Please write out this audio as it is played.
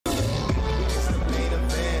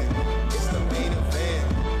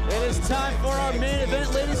time for our main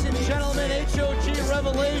event, ladies and gentlemen, HOG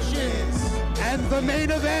Revelations. And the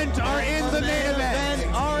main event are in the main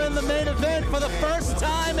event. Are in the main event for the first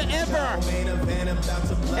time ever.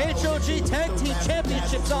 HOG Tag Team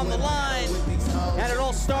Championships on the line. And it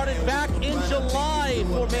all started back in July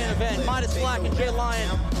for main event. Midas Black and Lyon,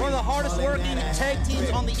 one of the hardest working tag teams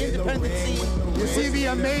on the independent scene. You see the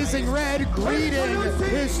amazing Red greeting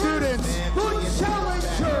his students. The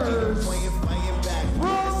challengers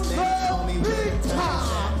from the big top.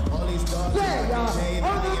 They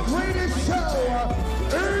are the greatest show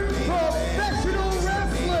in professional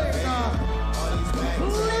wrestling.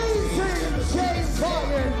 Blazing Jay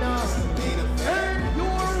Lyon and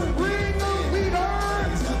your ring leader,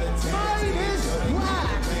 Midas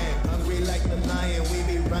Black. Hungry like the lion, we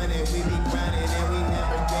be running, we be grinding, and we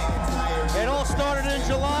never getting tired. It all started in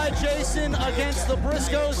July, Jason, against the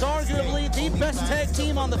Briscoes, arguably the best tag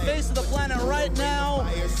team on the face of the planet right now.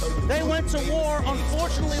 They went to war,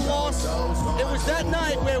 unfortunately lost. It was that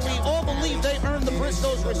night where we all believed they earned the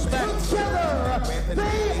Briscoes' respect. Together,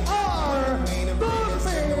 they are the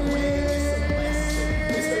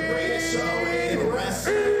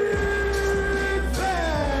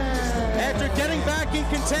After getting back in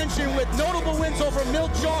contention with notable wins over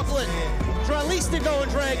Milk Chocolate, Dralistico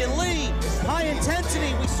and Dragon Lee, High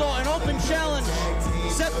Intensity, we saw an open challenge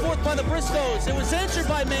set forth by the Briscoes. It was answered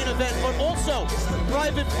by Main Event, but also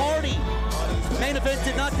Private Party. Main Event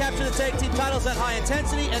did not capture the tag team titles at High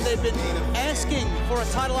Intensity, and they've been asking for a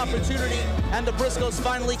title opportunity, and the Briscoes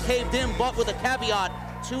finally caved in, but with a caveat,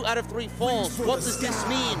 2 out of 3 falls. What does this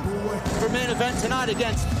mean for Main Event tonight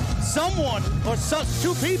against someone, or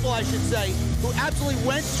two people, I should say, who absolutely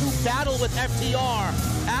went to battle with FTR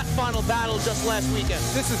at Final Battle just last weekend?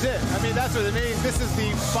 This is it. I mean, that's what it means. This is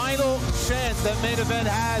the final chance that Main Event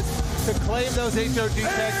has to claim those HOG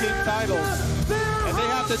tag team titles. And they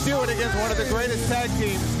have to do it against one of the greatest tag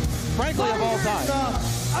teams, frankly, of all time.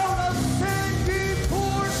 Out of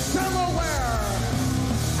Sandyport, Delaware,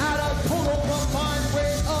 at a total combined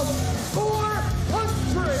weight of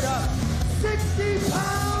 460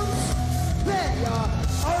 pounds, they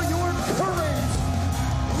are your current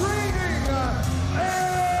reigning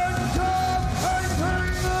and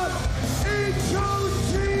defending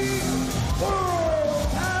HOG World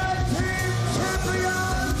Tag Team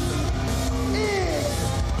Champions.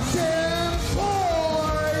 It's them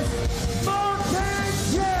boys, Mark and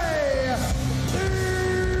Jay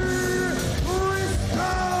Briscoe.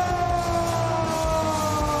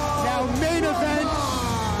 Now, Main Event,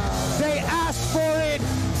 they asked for it,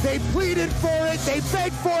 they pleaded for it, they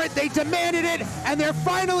begged for it, they demanded it, and they're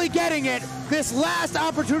finally getting it. This last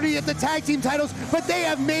opportunity at the tag team titles, but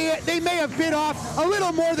they may have bit off a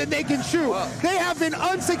little more than they can chew. They have been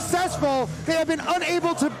unsuccessful. They have been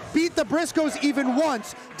unable to beat the Briscoes even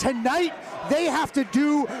once. Tonight, they have to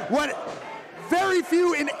do what very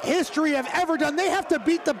few in history have ever done. They have to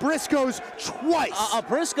beat the Briscoes twice.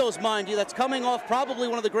 Briscoes, mind you, that's coming off probably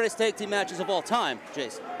one of the greatest tag team matches of all time,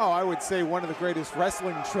 Jason. Oh, I would say one of the greatest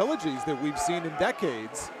wrestling trilogies that we've seen in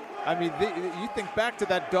decades. I mean, you think back to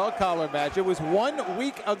that dog collar match. It was 1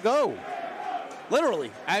 week ago.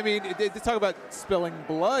 Literally. I mean, to talk about spilling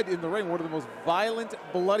blood in the ring, one of the most violent,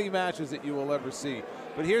 bloody matches that you will ever see.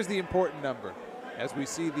 But here's the important number. As we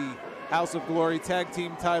see the House of Glory tag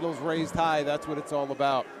team titles raised high, that's what it's all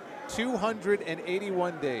about.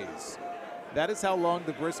 281 days. That is how long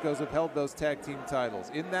the Briscoes have held those tag team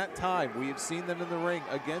titles. In that time, we have seen them in the ring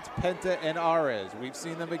against Penta and Ares. We've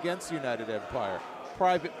seen them against United Empire,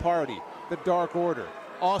 Private Party, the Dark Order,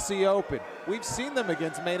 Aussie Open. We've seen them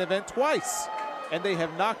against Main Event twice, and they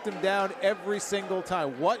have knocked them down every single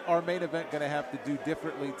time. What are Main Event going to have to do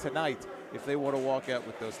differently tonight if they want to walk out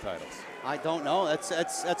with those titles? I don't know.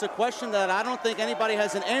 That's a question that I don't think anybody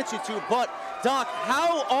has an answer to. But, Doc,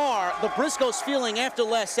 how are the Briscoes feeling after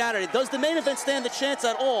last Saturday? Does the Main Event stand a chance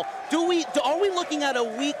at all? Are we looking at a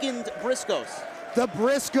weakened Briscoes? The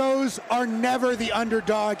Briscoes are never the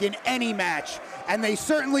underdog in any match, and they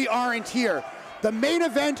certainly aren't here. The Main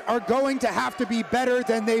Event are going to have to be better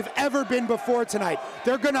than they've ever been before tonight.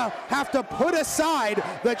 They're going to have to put aside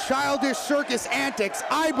the childish circus antics,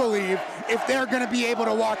 I believe, if they're going to be able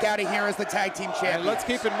to walk out of here as the tag team champions. And let's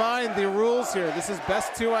keep in mind the rules here. This is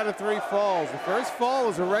best 2 out of 3 falls. The first fall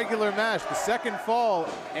is a regular match. The second fall,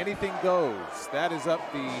 anything goes. That is up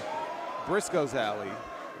the Briscoes alley.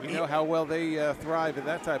 We know how well they thrive in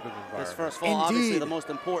that type of environment. This first fall, obviously the most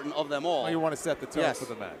important of them all. Well, you want to set the tone for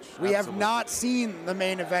the match. We have not seen the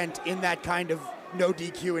Main Event in that kind of no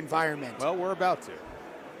DQ environment. Well, we're about to.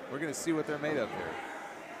 We're going to see what they're made of here.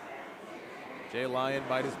 Jay Lyon,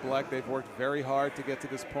 Midas Black, they've worked very hard to get to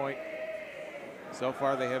this point. So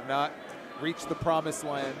far, they have not reached the promised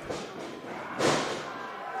land.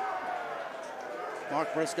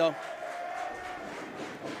 Mark Briscoe.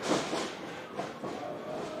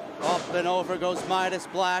 Up and over goes Midas.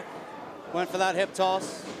 Black went for that hip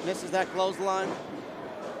toss. Misses that clothesline.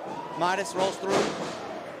 Midas rolls through.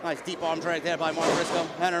 Nice deep arm drag there by Mark Briscoe.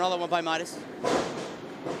 And another one by Midas.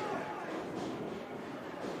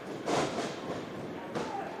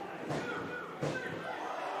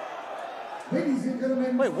 Ladies and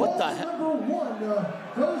gentlemen, wait, what the heck? Number 1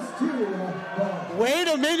 goes to Wait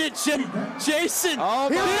a minute, Jason. Oh,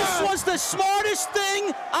 this was the smartest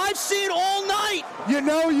thing I've seen all night. You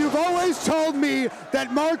know, you've always told me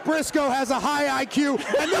that Mark Briscoe has a high IQ,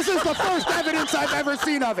 and this is the first evidence I've ever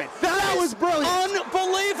seen of it. That was brilliant.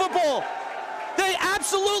 Unbelievable. They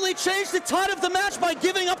absolutely changed the tide of the match by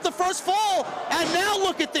giving up the first fall. And now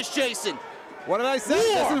look at this, Jason. What did I say?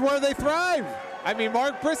 This is where they thrive. I mean,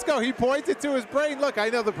 Mark Briscoe, he pointed to his brain. Look, I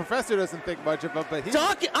know the professor doesn't think much of it, but he...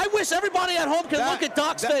 Doc, I wish everybody at home could look at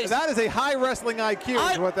Doc's face. That is a high wrestling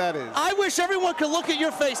IQ is what that is. I wish everyone could look at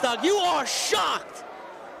your face, Doc. You are shocked.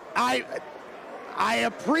 I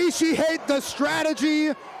appreciate the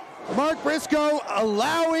strategy. Mark Briscoe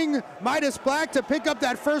allowing Midas Black to pick up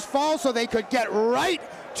that first fall so they could get right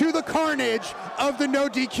to the carnage of the no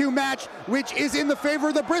DQ match, which is in the favor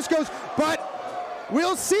of the Briscoes. But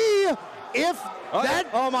we'll see if that...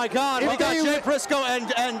 Oh, my God. We got Jay Briscoe and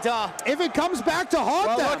if it comes back to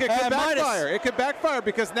haunt them. Look, it could backfire. It could backfire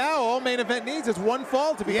because now all main event needs is one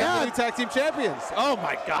fall to become the new tag team champions. Oh,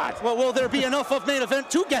 my God. Well, will there be enough of main event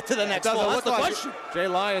to get to the next fall? That's the question. Jay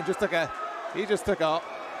Lyon just took a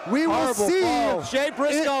we will see. Fall. Jay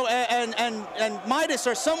Briscoe and Midas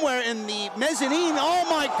are somewhere in the mezzanine. Oh,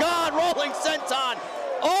 my God. Rolling senton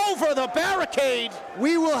over the barricade.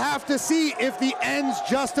 We will have to see if the ends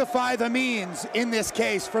justify the means in this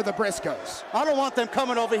case for the Briscoes. I don't want them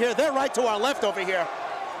coming over here. They're right to our left over here.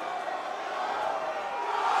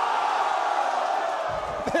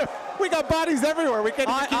 We got bodies everywhere. We can't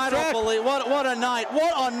even keep track. I don't believe. What a night.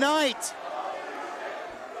 What a night.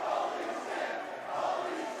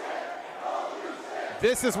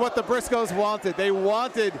 This is what the Briscoes wanted. They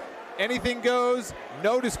wanted anything goes,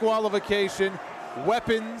 no disqualification,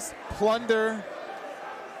 weapons, plunder.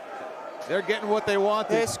 They're getting what they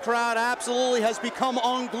wanted. This crowd absolutely has become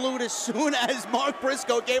unglued as soon as Mark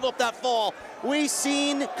Briscoe gave up that fall. We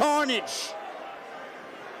seen carnage.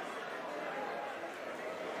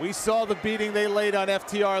 We saw the beating they laid on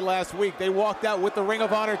FTR last week. They walked out with the Ring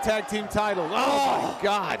of Honor tag team title. Oh my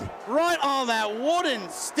God. Right on that wooden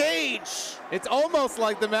stage. It's almost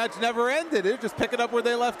like the match never ended. They're just picking up where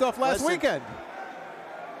they left off last weekend.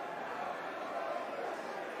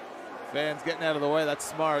 Fans getting out of the way, that's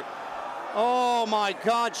smart. Oh my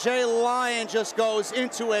God, Jay Lyon just goes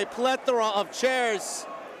into a plethora of chairs.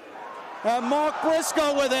 And Mark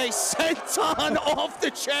Briscoe with a senton off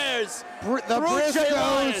the chairs. The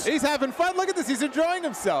Briscoes. He's having fun. Look at this. He's enjoying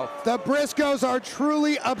himself. The Briscoes are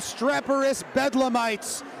truly obstreperous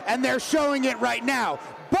bedlamites, and they're showing it right now.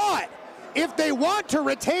 But if they want to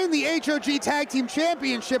retain the HOG Tag Team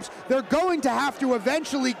Championships, they're going to have to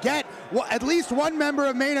eventually get at least one member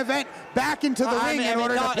of main event back into the ring in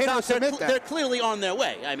order to pin or submit them. They're clearly on their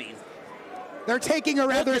way. I mean, they're taking a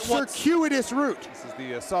rather circuitous route. This is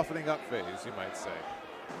the softening up phase, you might say.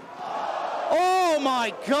 Oh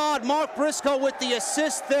my God, Mark Briscoe with the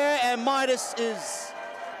assist there, and Midas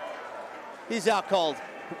he's out cold.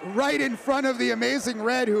 Right in front of the Amazing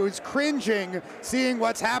Red, who is cringing, seeing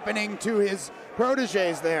what's happening to his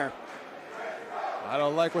proteges there. I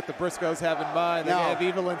don't like what the Briscoes have in mind. They have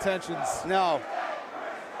evil intentions. No.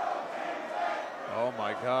 Oh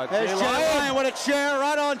my God. There's Jay Lyon with a chair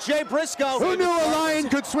right on Jay Briscoe. Who knew a lion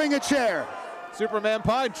could swing a chair? Superman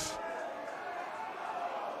punch.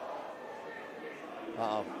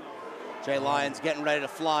 Uh-oh. Jay Lyon's getting ready to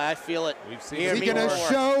fly. I feel it. We've seen Is he going to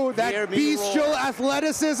show that bestial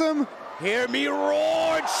athleticism? Hear me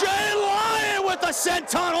roar. Jay Lyon with the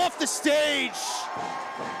senton off the stage.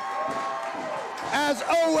 As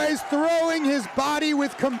always, throwing his body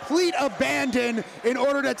with complete abandon in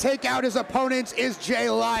order to take out his opponents is Jay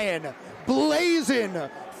Lyon, blazing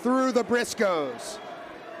through the Briscoes.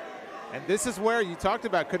 And this is where you talked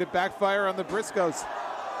about, could it backfire on the Briscoes?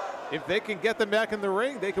 If they can get them back in the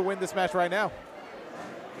ring, they can win this match right now.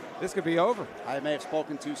 This could be over. I may have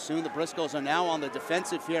spoken too soon. The Briscoes are now on the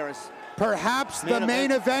defensive here. As perhaps the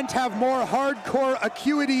main event have more hardcore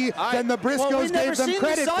acuity than the Briscoes gave them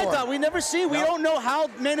credit for. We never see. We don't know how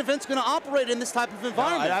main event's going to operate in this type of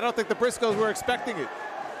environment. No, I don't think the Briscoes were expecting it.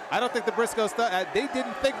 I don't think the Briscoes thought, they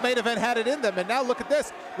didn't think main event had it in them. And now look at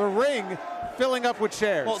this, the ring filling up with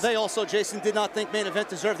chairs. Well, they also, Jason, did not think main event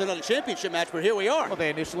deserved another championship match, but here we are. Well, they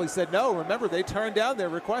initially said no. Remember, they turned down their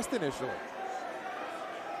request initially.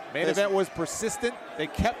 Main event was persistent. They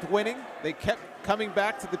kept winning. They kept coming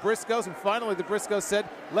back to the Briscoes, and finally the Briscoes said,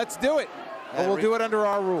 let's do it. But we'll do it under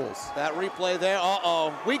our rules. That replay there,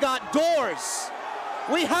 we got doors.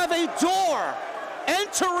 We have a door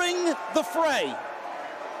entering the fray.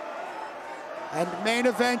 And main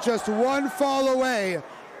event just one fall away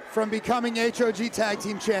from becoming HOG Tag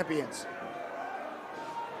Team Champions.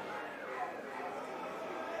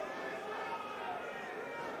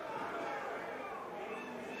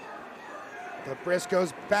 The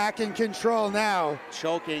Briscoes back in control now.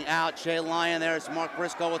 Choking out Jay Lyon. There's Mark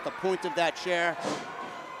Briscoe with the point of that chair.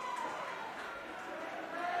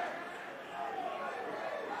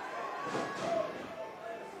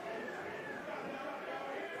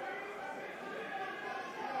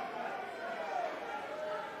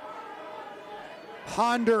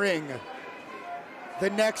 Pondering the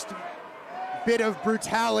next bit of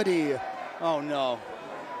brutality. Oh no.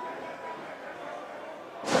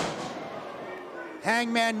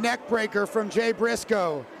 Hangman neckbreaker from Jay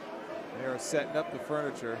Briscoe. They are setting up the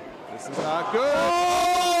furniture. This is not good.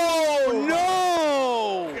 Oh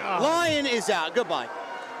no! God. Lyon is out. Goodbye.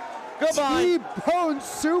 Goodbye. T-bone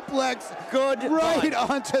suplex right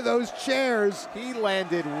onto those chairs. He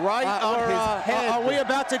landed right on his head. Are we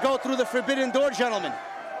about to go through the forbidden door, gentlemen?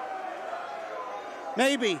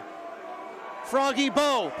 Maybe. Froggy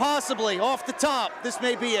Bow, possibly, off the top. This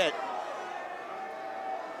may be it.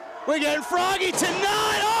 We're getting Froggy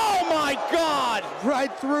tonight! Oh my God!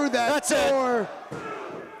 Right through that door.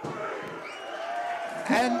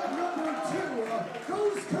 And number 2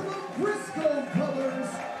 goes to the Briscoe brothers.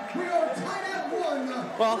 We are tied at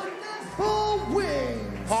 1. Well, the next ball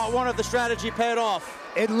wins. Part 1 of the strategy paid off.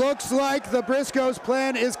 it looks like the Briscoes'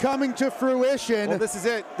 plan is coming to fruition. Well, this is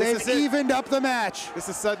it. They've evened up the match. This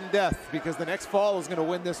is sudden death because the next fall is going to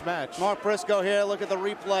win this match. Mark Briscoe here, look at the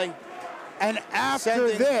replay. And after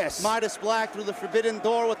Sending this, Midas Black through the forbidden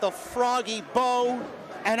door with the Froggy Bow.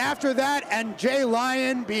 and after that, and Jay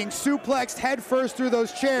Lyon being suplexed headfirst through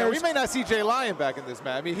those chairs. Yeah, we may not see Jay Lyon back in this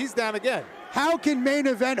match. I mean, he's down again. How can main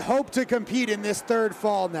event hope to compete in this third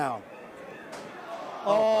fall now?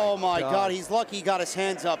 Oh my God, he's lucky he got his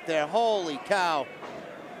hands up there. Holy cow.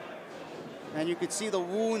 And you could see the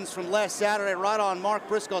wounds from last Saturday right on Mark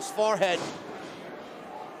Briscoe's forehead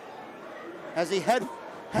as he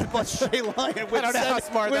headbutts Jay Lyon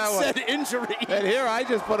with said injury. And here I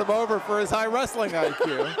just put him over for his high wrestling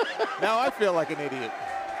IQ. Now I feel like an idiot.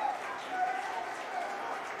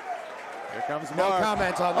 Here comes Mark. No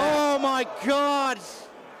comment on that. Oh my God.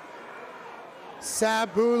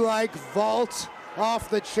 Sabu-like vault off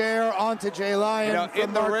the chair onto Jay Lyon from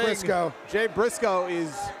in the Mark ring, Briscoe. Jay Briscoe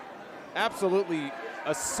is absolutely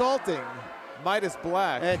assaulting Midas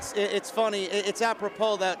Black. It's funny. It's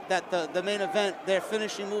apropos that the main event, their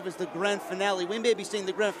finishing move is the grand finale. We may be seeing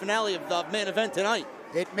the grand finale of the main event tonight.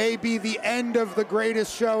 It may be the end of the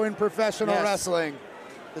greatest show in professional wrestling.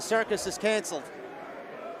 The circus is canceled.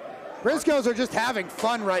 Briscoes are just having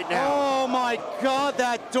fun right now. Oh my God,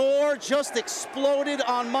 that door just exploded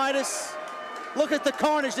on Midas. Look at the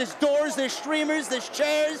carnage. There's doors, there's streamers, there's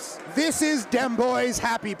chairs. This is Dem Boy's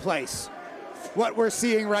happy place. What we're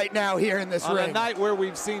seeing right now here in this On ring. a night where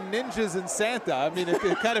we've seen ninjas and Santa. I mean, it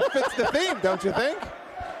kind of fits the theme, don't you think?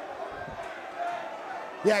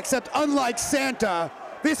 Yeah, except unlike Santa,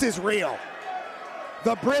 this is real.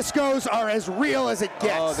 The Briscoes are as real as it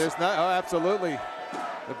gets. Oh, there's not. Oh, absolutely.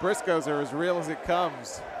 The Briscoes are as real as it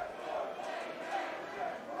comes.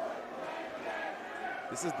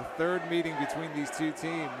 This is the third meeting between these two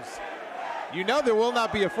teams. You know there will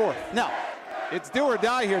not be a fourth. No. It's do or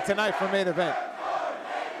die here tonight for main event.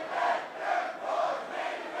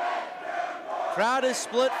 Crowd is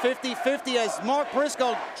split 50-50 as Mark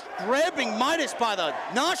Briscoe grabbing Midas by the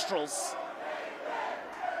nostrils.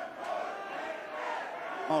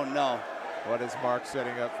 Oh no. What is Mark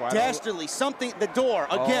setting up for? Dastardly, something, the door,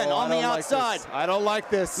 again, on the outside. I don't like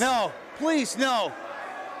this. No, please, no.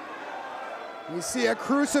 You see a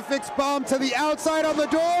crucifix bomb to the outside on the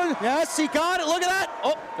door. Yes, he got it, look at that.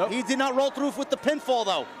 Oh, Nope. He did not roll through with the pinfall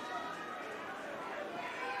though.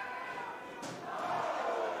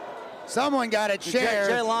 Someone got a chair.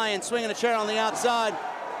 Jay Lyon swinging a chair on the outside.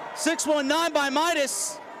 619 by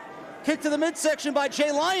Midas. Kick to the midsection by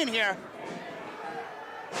Jay Lyon here.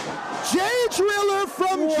 Jay Driller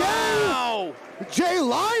from Wow. Jay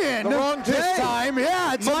Lyon. The wrong this Jay. time.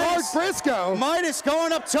 Yeah, it's Mark Briscoe. Midas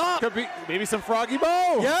going up top. Could be maybe some Froggy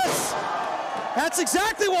Bow. Yes. That's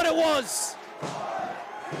exactly what it was.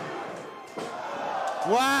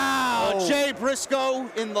 Wow. Jay Briscoe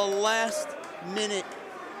in the last minute.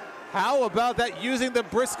 How about that, using the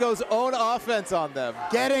Briscoes' own offense on them?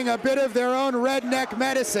 Getting a bit of their own redneck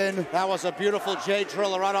medicine. That was a beautiful Jay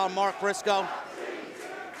driller right on Mark Briscoe.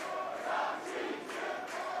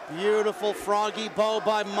 Beautiful froggy bow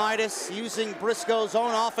by Midas, using Briscoe's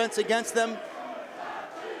own offense against them.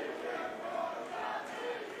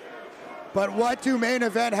 But what do main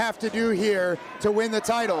event have to do here to win the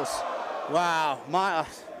titles? Wow,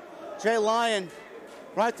 Jay Lyon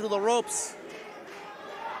right through the ropes.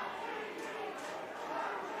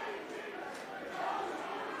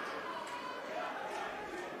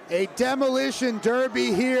 A demolition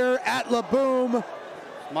derby here at La Boom.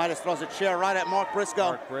 Midas throws a chair right at Mark Briscoe.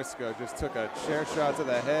 Mark Briscoe just took a chair shot to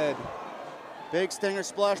the head. Big stinger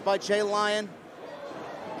splash by Jay Lyon.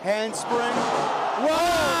 Handspring. Whoa!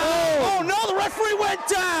 Oh no, the referee went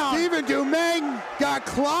down! Stephen Domingue got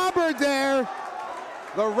clobbered there.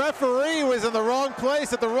 The referee was in the wrong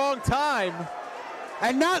place at the wrong time.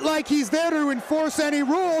 And not like he's there to enforce any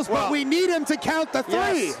rules, but we need him to count the three.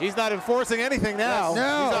 Yes. He's not enforcing anything now. Yes.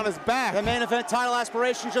 No. He's on his back. The main event title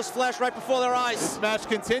aspirations just flashed right before their eyes. This match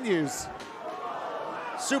continues.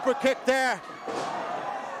 Super kick there.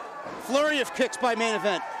 Flurry of kicks by main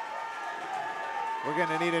event. We're going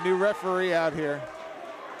to need a new referee out here.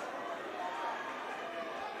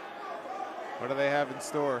 What do they have in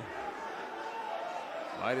store?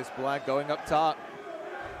 Midas Black going up top.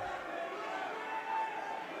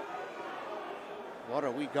 What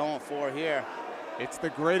are we going for here? It's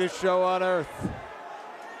the greatest show on earth.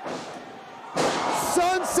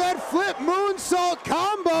 Sunset flip moonsault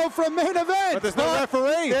combo from main event. But there's no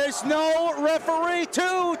referee. There's no referee.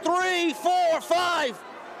 2, 3, 4, 5.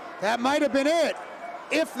 That might have been it,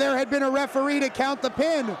 if there had been a referee to count the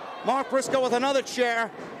pin. Mark Briscoe with another chair.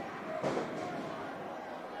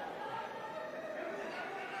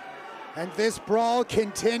 And this brawl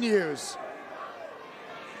continues.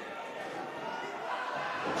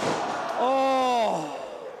 Oh,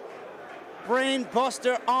 brain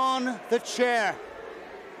buster on the chair.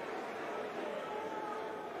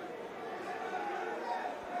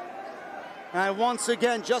 And once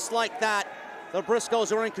again, just like that, the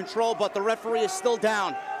Briscoes are in control, but the referee is still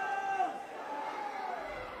down.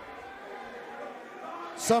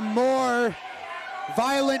 Some more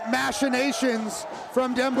violent machinations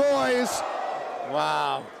from them boys.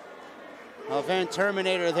 Wow. A Van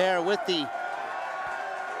Terminator there with the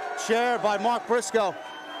chair by Mark Briscoe.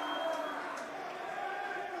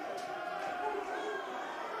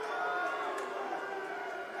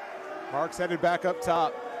 Mark's headed back up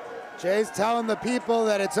top. Jay's telling the people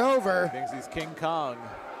that it's over. Thinks he's King Kong.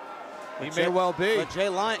 He may well be. But Jay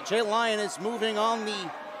Lyon is moving on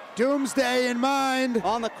the Doomsday in mind.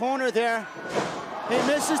 on the corner there. He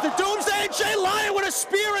misses the Doomsday, and Jay Lyon with a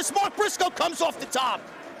spear as Mark Briscoe comes off the top.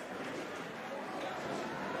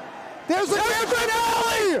 There's the grand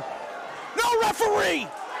finale! No referee!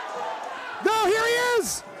 No, here he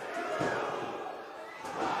is!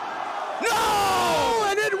 No!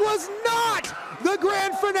 And it was not the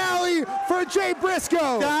grand finale for Jay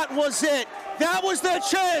Briscoe. That was it. That was their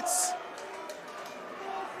chance.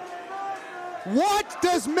 What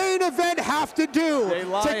does main event have to do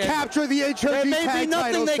to capture the HOG There may be tag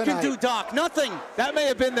nothing titles they tonight? can do, Doc. Nothing. That may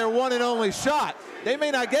have been their one and only shot. They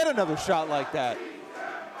may not get another shot like that.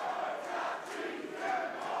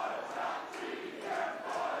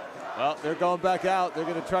 Well, they're going back out. They're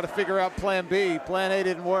going to try to figure out plan B. Plan A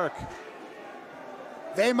didn't work.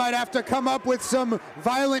 They might have to come up with some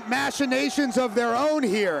violent machinations of their own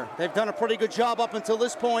here. They've done a pretty good job up until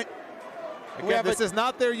this point. Again, this is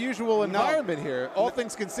not their usual environment here. All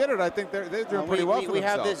things considered, I think they're doing pretty well for we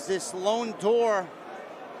themselves. have this lone door,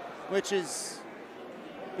 which is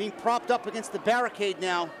being propped up against the barricade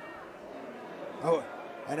now. Oh,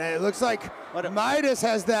 and it looks like Midas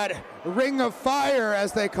has that ring of fire,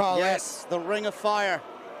 as they call it. Yes, the ring of fire.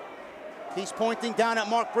 He's pointing down at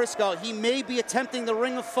Mark Briscoe. He may be attempting the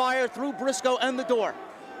ring of fire through Briscoe and the door.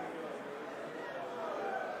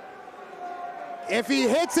 If he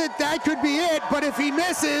hits it, that could be it. But if he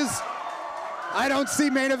misses, I don't see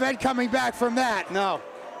main event coming back from that. No.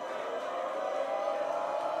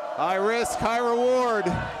 High risk, high reward.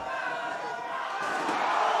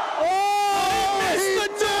 Oh,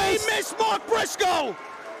 he missed Mark Briscoe.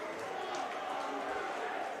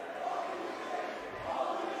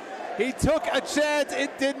 He took a chance.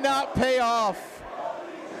 It did not pay off.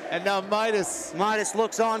 And now Midas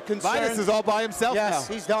looks on concerned. Midas is all by himself now. Yes,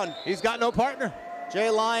 he's done. He's got no partner. Jay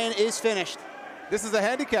Lyon is finished. This is a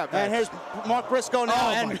handicap match. And here's Mark Briscoe now.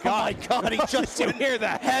 Oh, and my God. oh my God, he just Did you hear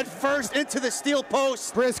that? head first into the steel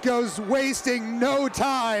post. Briscoe's wasting no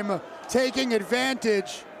time taking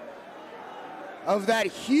advantage of that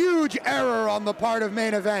huge error on the part of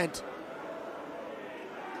main event.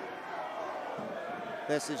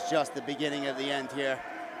 This is just the beginning of the end here.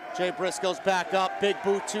 Jay Briscoe's back up, big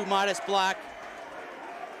boot to Midas Black.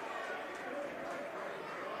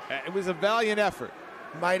 It was a valiant effort.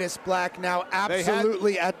 Midas Black now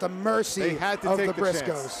absolutely at the mercy of the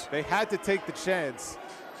Briscoes. They had to take the chance,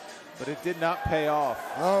 but it did not pay off.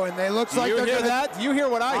 Oh, and they looks like you they're hear gonna... that? Do you hear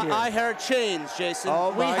what I hear? I heard chains, Jason. Oh,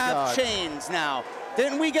 we my have God. chains now.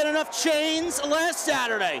 Didn't we get enough chains last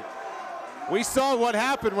Saturday? We saw what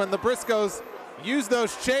happened when the Briscoes used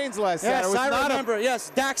those chains last Yes, Saturday. I remember.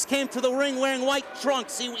 Yes, Dax came to the ring wearing white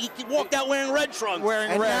trunks. He walked out wearing red trunks.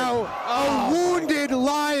 Wearing And red. now a wounded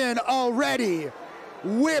Lyon already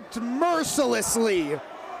whipped mercilessly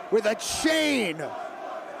with a chain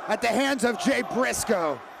at the hands of Jay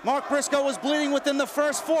Briscoe. Mark Briscoe was bleeding within the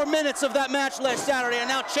first 4 minutes of that match last Saturday, and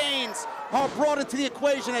now chains are brought into the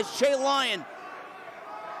equation as Jay Lyon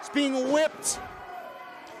is being whipped.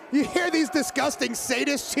 You hear these disgusting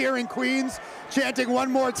sadists here in Queens chanting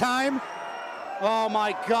one more time? Oh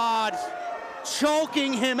my God,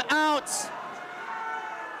 choking him out.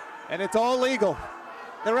 And it's all legal.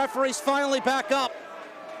 The referee's finally back up.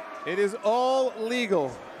 It is all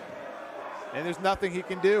legal. And there's nothing he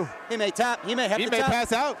can do. He may tap, he may have He to may tap.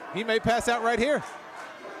 pass out. He may pass out right here.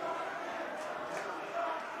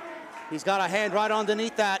 He's got a hand right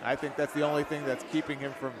underneath that. I think that's the only thing that's keeping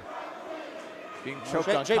him from being choked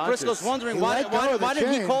unconscious. Jay Briscoe's wondering He why let go of the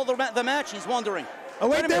didn't he chain. call the match? He's wondering. Oh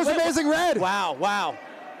wait, a there's minute, Amazing Red. Wow, wow.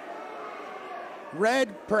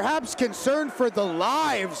 Red perhaps concerned for the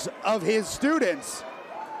lives of his students.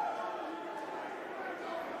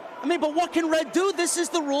 I mean, but what can Red do? This is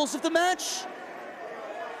the rules of the match.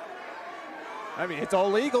 I mean, it's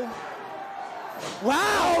all legal.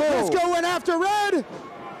 Wow, Briscoe went after Red.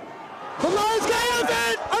 The Lions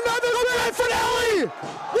got it. Another grand finale.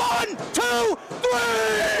 1, 2, 3!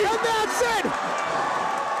 And that's it.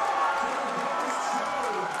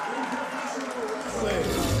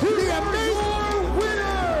 The amazing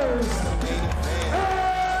winners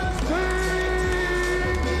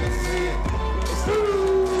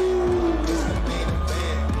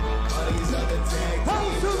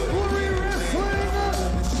House of Glory Wrestling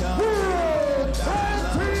World Tag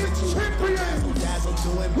Team Champions,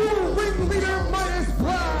 your ringleader Midas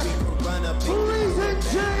Black, Blazing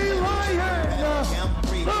Jay Lyon, the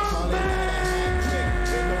man.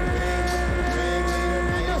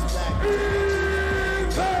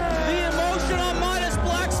 The emotion on Midas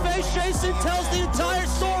Black's face, Jason, tells the entire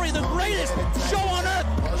story. The greatest show on earth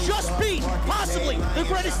just beat, possibly, the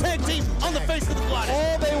greatest tag team on the face of the planet.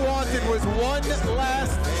 All they wanted was one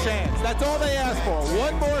last chance. That's all they asked for.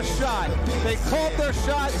 One more shot. They called their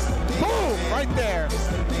shot. Boom! Right there.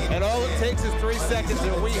 And all it takes is 3 seconds,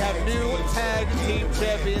 and we have new tag team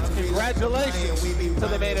champions. Congratulations to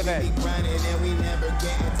the main event.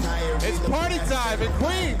 It's party time in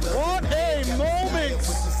Queens. What a moment!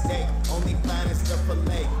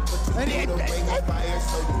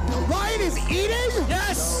 Ryan is eating?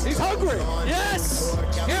 Yes! He's hungry. Yes!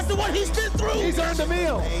 After what he's been through! He's earned a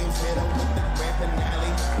meal.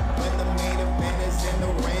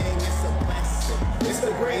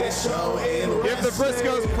 Give the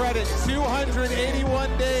Briscoes credit.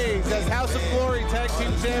 281 days as House of Glory Tag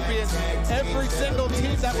Team Champions. Every single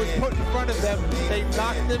team that was put in front of them, they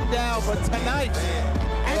knocked them down. But tonight,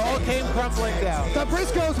 it all came crumbling down. The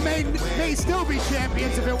Briscoes may still be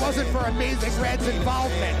champions if it wasn't for Amazing Red's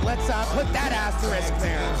involvement. Let's put that asterisk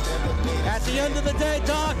there. At the end of the day,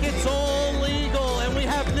 Doc, it's all legal, and we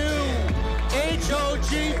have new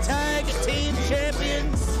HOG Tag Team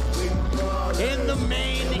Champions in the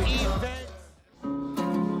main event.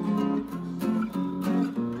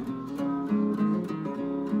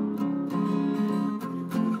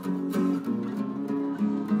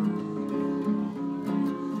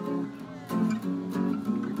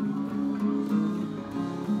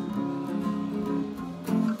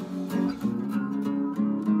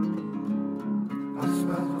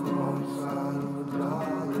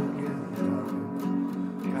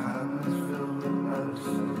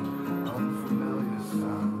 Unfamiliar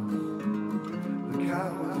sounds. The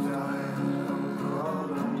cat was dying.